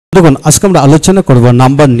দেখুন আজকে আমরা আলোচনা করব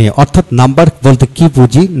নাম্বার নিয়ে, অর্থাৎ নাম্বার বলতে কি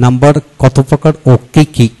বুঝি, নাম্বার কত প্রকার ও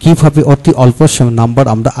কিভাবে অতি অল্প সময়ে নাম্বার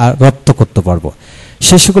আমরা রপ্ত করতে পারবো,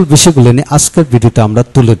 সে সকল বিষয়গুলো নিয়ে আজকের ভিডিওতে আমরা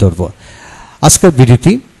তুলে ধরব। আজকের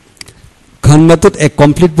ভিডিওটি খান method A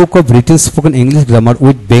complete book of written spoken English grammar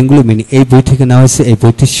with Bengali meaning এই বই থেকে নেওয়া হয়েছে। এই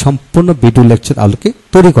বইটি সম্পূর্ণ ভিডিও লেকচার আলোকে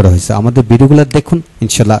তৈরি করা হয়েছে। আমাদের ভিডিওগুলো দেখুন,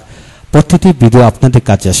 ইনশাল্লাহ প্রতিটি ভিডিও আপনাদের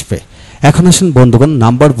কাছে আসবে। এখন আসুন বন্ধুগণ,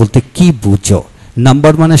 নাম্বার বলতে কি বুঝো।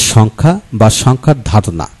 নাম্বার মানে সংখ্যা বা সংখ্যার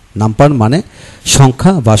ধারণা। নাম্বার মানে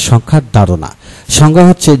সংখ্যা বা সংখ্যার ধারণা। সংখ্যা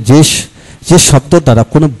হচ্ছে যে শব্দ দ্বারা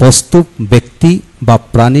কোনো বস্তু, ব্যক্তি বা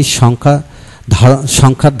প্রাণীর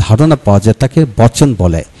সংখ্যার ধারণা পাওয়া যায় তাকে বচন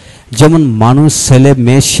বলে। যেমন মানুষ, ছেলে,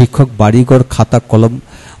 মেয়ে, শিক্ষক, বাড়িঘর, খাতা, কলম,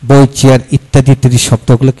 বই, চেয়ার ইত্যাদি ইত্যাদি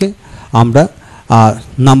শব্দগুলোকে আমরা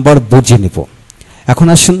নাম্বার বুঝে নেব। এখন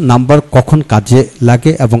আসুন নাম্বার কখন কাজে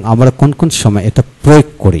লাগে এবং আমরা কোন কোন সময় এটা প্রয়োগ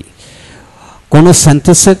করি। কোনো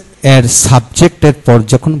সেন্টেন্সের সাবজেক্টের পর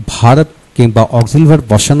যখন ভার্ব কিংবা অক্সিলারি ভার্ব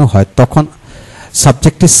বসানো হয় তখন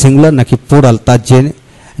সাবজেক্টটি সিঙ্গুলার নাকি প্লুরাল তা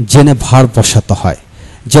জেনে ভার্ব বসাতে হয়।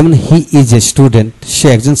 যেমন হি ইজ এ স্টুডেন্ট, সে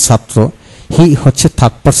একজন ছাত্র। হি হচ্ছে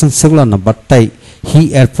থার্ড পারসন সিঙ্গুলার নাম্বার, তাই হি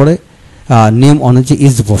এর পরে নিয়ম অনুযায়ী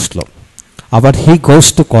ইজ বসলো। আবার হি গোজ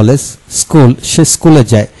টু কলেজ, স্কুল, সে স্কুলে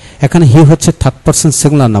যায়। এখানে হি হচ্ছে থার্ড পারসন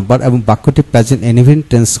সিঙ্গুলার নাম্বার এবং বাক্যটি প্রেজেন্ট ইনডিফিনিট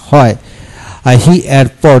টেন্স হয়। হি এর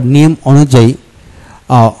পর নিয়ম অনুযায়ী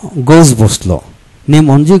গোজ বসলো, নিয়ম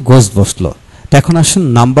অনুযায়ী গোজ বসলো। এখন আসুন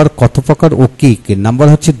নাম্বার কত প্রকার ও কি কি। নাম্বার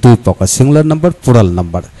হচ্ছে দুই প্রকার, সিঙ্গুলার নাম্বার, প্লুরাল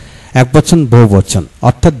নাম্বার। এক বচন, বহু বচন।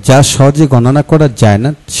 অর্থাৎ যা সহজে গণনা করা যায় না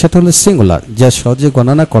সেটা হলো সিঙ্গুলার, যা সহজে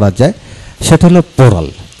গণনা করা যায় সেটা হলো প্লুরাল।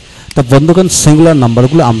 তো বন্ধুগণ, সিঙ্গুলার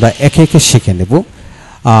নাম্বারগুলো আমরা একে একে শিখে নেব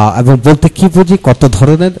এবং বলতে কি বুঝি, কত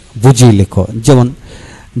ধরনের বুঝিয়ে লেখো। যেমন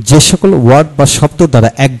যে সকল ওয়ার্ড বা শব্দ দ্বারা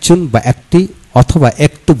একজন বা একটি অথবা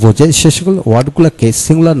একটু বোঝায় সে সকল ওয়ার্ডগুলোকে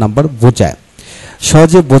সিঙ্গুলার নাম্বার বোঝায়।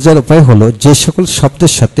 সহজে বোঝার উপায় হলো যে সকল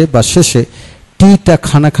শব্দের সাথে বা শেষে টিটা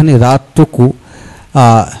খানাখানি রাটুকু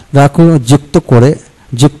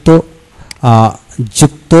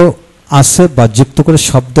যুক্ত আছে বা যুক্ত করে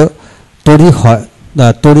শব্দ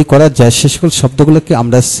তৈরি করা যায় সে সকল শব্দগুলোকে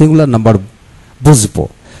আমরা সিঙ্গুলার নাম্বার বুঝবো।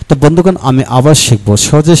 তো বন্ধুগণ, আমি আবার শিখব।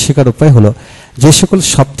 সহজে শেখার উপায় হলো যে সকল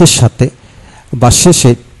শব্দের সাথে বা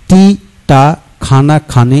শেষে টি, টা, খানা,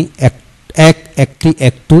 খানি, একটি,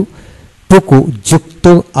 একটু, টুকু যুক্ত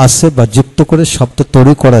আছে বা যুক্ত করে শব্দ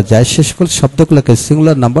তৈরি করা যায় সে সকল শব্দগুলোকে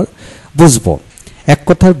সিঙ্গুলার নাম্বার বুঝবো। এক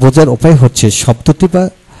কথার বোঝার উপায় হচ্ছে শব্দটি বা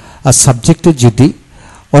সাবজেক্টে যদি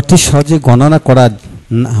অতি সহজে গণনা করা,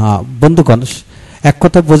 বন্ধুগণ এক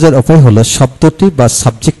কথা বোঝার উপায় হলো শব্দটি বা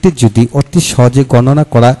সাবজেক্টটি যদি অতি সহজে গণনা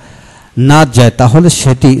করা না যায় তাহলে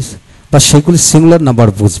সেটি বা সেগুলি সিঙ্গুলার নাম্বার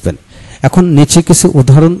বুঝবেন। এখন নিচে কিছু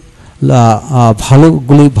উদাহরণ ভালো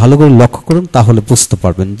করে লক্ষ্য করুন, তাহলে বুঝতে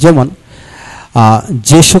পারবেন। যেমন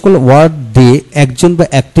যে সকল ওয়ার্ড দিয়ে একজন বা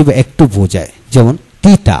একটি বা একটু বোঝায়, যেমন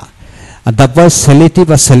টিটা, দাব্বার ছেলেটি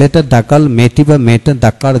বা ছেলেটা, ডাকাল মেয়েটি বা মেয়েটা,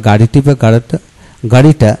 ডাকার গাড়িটি বা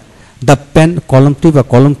গাড়িটা, দ্য পেন কলমটি বা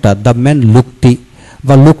কলমটা, দ্য ম্যান লুকটি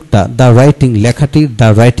বা লুকটা, দ্য রাইটিং লেখাটি, দ্য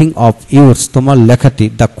রাইটিং অফ ইউর্স তোমার লেখাটি,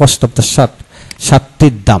 the cost of the shirt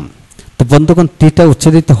শার্টটির দাম। তো বন্ধুগণ, টিটা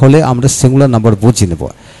উচ্চারিত হলে আমরা সিঙ্গুলার নাম্বার বুঝে নেব।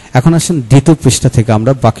 এখন আসুন দ্বিতীয় পৃষ্ঠা থেকে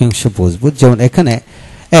আমরা বাক্যাংশ বুঝবো। যেমন এখানে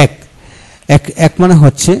এক মানে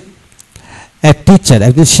হচ্ছে এক টিচার,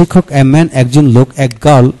 একজন শিক্ষক, এ ম্যান একজন লোক, এক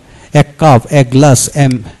গার্ল, এক কাপ, এক গ্লাস,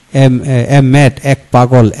 এ ম্যাট এক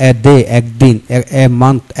পাগল, এ ডে একদিন, a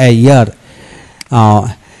month, A year,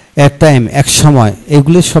 A time এক সময়,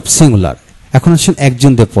 এগুলি সব সিঙ্গুলার। এখন আসুন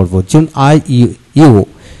একজন দিয়ে পড়বো। যেমন I, you,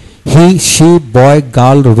 he, she, boy,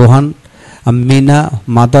 girl, Rohan, Mina,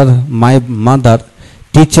 mother, my mother,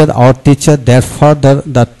 teacher, our teacher, their father,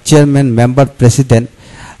 the chairman, member, president,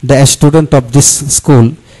 the student of this school,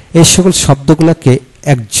 এই সকল শব্দগুলোকে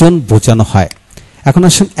একজন বোঝানো হয়। এখন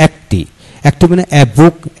আসুন একটি মানে এ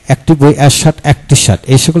বুক, একটি বই, এ শার্ট, একটি শার্ট,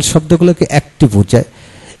 এই সকল শব্দগুলোকে একটি বোঝায়।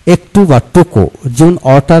 একটু বা টুকু, যেমন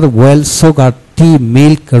water, well, sugar, T,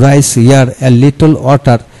 milk, rice, year, a little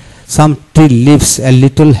water, some T leaves, a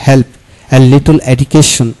little help, a little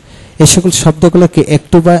education, এই সকল শব্দগুলোকে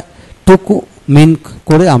একটু বা টুকু মিন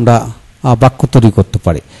করে আমরা বাক্য তৈরি করতে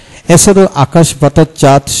পারি। এছাড়াও আকাশ, বাতাস,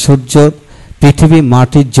 চাঁদ, সূর্য, পৃথিবী,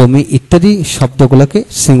 মাটি, জমি ইত্যাদি শব্দগুলোকে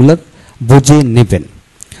সিঙ্গুলার বুঝে নেবেন।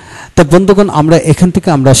 তা বন্ধুগণ, আমরা এখান থেকে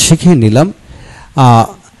আমরা শিখে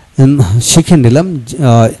নিলাম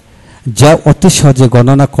যা অতি সহজে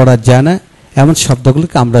গণনা করা যায় না এমন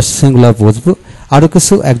শব্দগুলোকে আমরা সিঙ্গুলার বুঝবো। আরও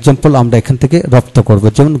কিছু এক্সাম্পল আমরা এখান থেকে রপ্ত করব।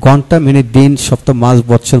 যেমন ঘন্টা, মিনিট, দিন, সপ্তাহ, মাস,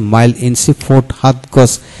 বছর, মাইল, ইঞ্চি, ফুট, হাত,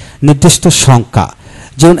 গজ, নির্দিষ্ট সংখ্যা,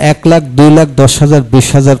 যেমন 1 লাখ, 2 লাখ, 10,000,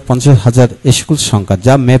 20,000, 50,000 এই সকল সংখ্যা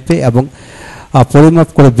যা মেপে এবং পরিমাপ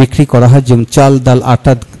করে বিক্রি করা হয়। যেমন চাল, ডাল,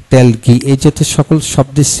 আটা, তেল, ঘি এই জাতীয় সকল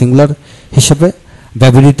শব্দে সিঙ্গুলার হিসেবে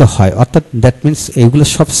ব্যবহৃত হয়, অর্থাৎ দ্যাট মিনস এইগুলো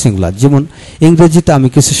সব সিঙ্গুলার। যেমন ইংরেজিতে আমি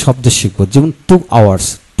কিছু শব্দ শিখব, যেমন 2 hours,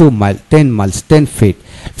 2 মাইল, 10 miles, 10 feet,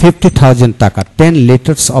 50,000 টাকা, 10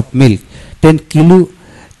 liters of milk, 10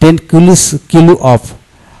 kilo of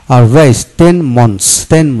rice, 10 months,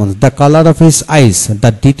 the color of his eyes,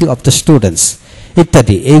 the duty of the students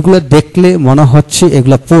ইত্যাদি। এইগুলো দেখলে মনে হচ্ছে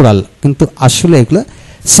এগুলো প্লুরাল, কিন্তু আসলে এগুলো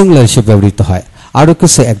সিঙ্গুলার হিসেবে ব্যবহৃত হয়। আরও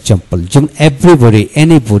কিছু এক্সাম্পল, যেমন everybody,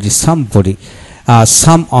 anybody, somebody,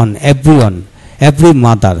 someone, everyone, every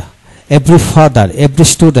mother, every father, every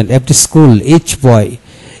student, every school, each boy,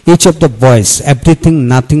 each of the boys, everything,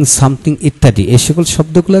 nothing, something ইত্যাদি। এই সকল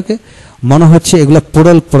শব্দগুলোকে মনে হচ্ছে এগুলো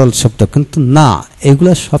প্লুরাল শব্দ, কিন্তু না, এগুলো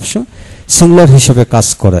সবসময় সিঙ্গুলার হিসেবে কাজ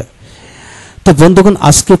করে। তো বন্ধুগণ,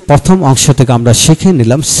 আজকে প্রথম অংশ থেকে আমরা শিখে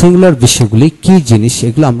নিলাম সিঙ্গুলার বিষয়গুলি কি জিনিস,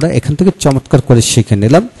 এগুলো আমরা এখান থেকে চমৎকার করে শিখে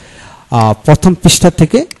নিলাম। প্রথম পৃষ্ঠা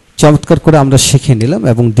থেকে চমৎকার করে আমরা শিখে নিলাম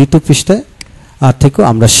এবং দ্বিতীয় পৃষ্ঠায় থেকেও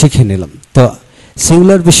আমরা শিখে নিলাম। তো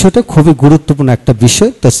সিঙ্গুলার বিষয়টা খুবই গুরুত্বপূর্ণ একটা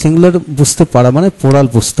বিষয়। তো সিঙ্গুলার বুঝতে পারা মানে প্লুরাল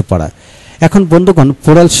বুঝতে পারা। এখন বন্ধুগণ,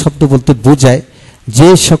 প্লুরাল শব্দ বলতে বোঝায় যে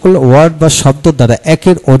সকল ওয়ার্ড বা শব্দ দ্বারা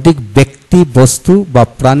একের অধিক ব্যক্তি, বস্তু বা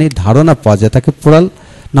প্রাণীর ধারণা পাওয়া যায় তাকে প্লুরাল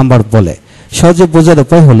নাম্বার বলে। সহজে বোঝার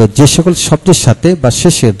উপায় হলো যে সকল শব্দের সাথে বা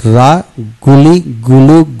শেষে রা, গুলি,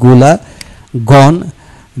 গুলু, গুলা, গণ,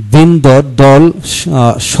 বৃন্দ, দল,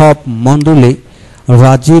 সব, মণ্ডলী,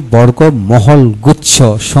 রাজি, বর্গ, মহল, গুচ্ছ,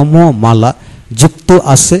 সমূহ, মালা যুক্ত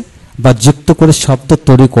আছে বা যুক্ত করে শব্দ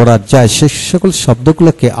তৈরি করা যায়, সে সকল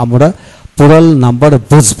শব্দগুলোকে আমরা প্লুরাল নাম্বার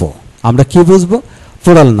বুঝবো। আমরা কি বুঝবো?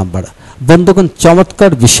 Plural number. বন্ধুগণ,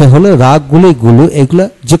 চমৎকার বিষয় হলো রা, গুলি, গুলু এগুলো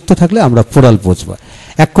যুক্ত থাকলে আমরা প্লুরাল বুঝবো।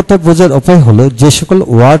 এক কথায় বোঝার উপায় হলো যে সকল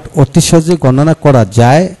ওয়ার্ড অতি সহজে গণনা করা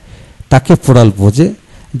যায় তাকে প্লুরাল বোঝে।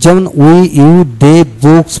 যেমন we, you, they,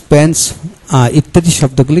 books, pens ইত্যাদি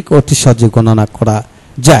শব্দগুলিকে অতি সহজে গণনা করা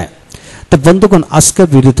যায়। তো বন্ধুগণ, আজকের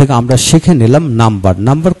ভিডিও থেকে আমরা শিখে নিলাম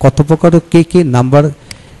নাম্বার কত প্রকার, কে নাম্বার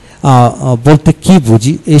বলতে কি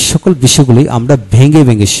বুঝি, এই সকল বিষয়গুলি আমরা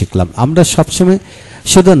ভেঙে শিখলাম। আমরা সবসময়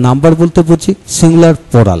শুধু নাম্বার বলতে বুঝি সিঙ্গুলার,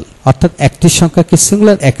 প্লুরাল, অর্থাৎ একটি সংখ্যাকে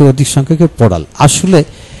সিঙ্গুলার, একের অধিক সংখ্যাকে প্লুরাল। আসলে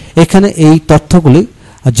এখানে এই তথ্যগুলি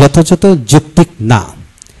যথাযথ যৌক্তিক না।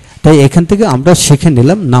 তাই এখান থেকে আমরা শিখে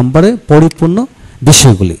নিলাম নাম্বারের পরিপূর্ণ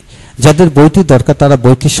বিষয়গুলি। যাদের বইটি দরকার তারা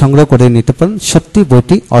বইটি সংগ্রহ করে নিতে পারেন। সত্যি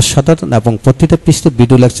বইটি অসাধারণ এবং প্রতিটা পৃষ্ঠায়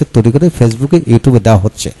ভিডিও লেকচার তৈরি করে ফেসবুকে, ইউটিউবে দেওয়া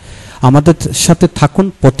হচ্ছে। আমাদের সাথে থাকুন,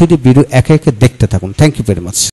 প্রতিটি ভিডিও একে একে দেখতে থাকুন। Thank you very much.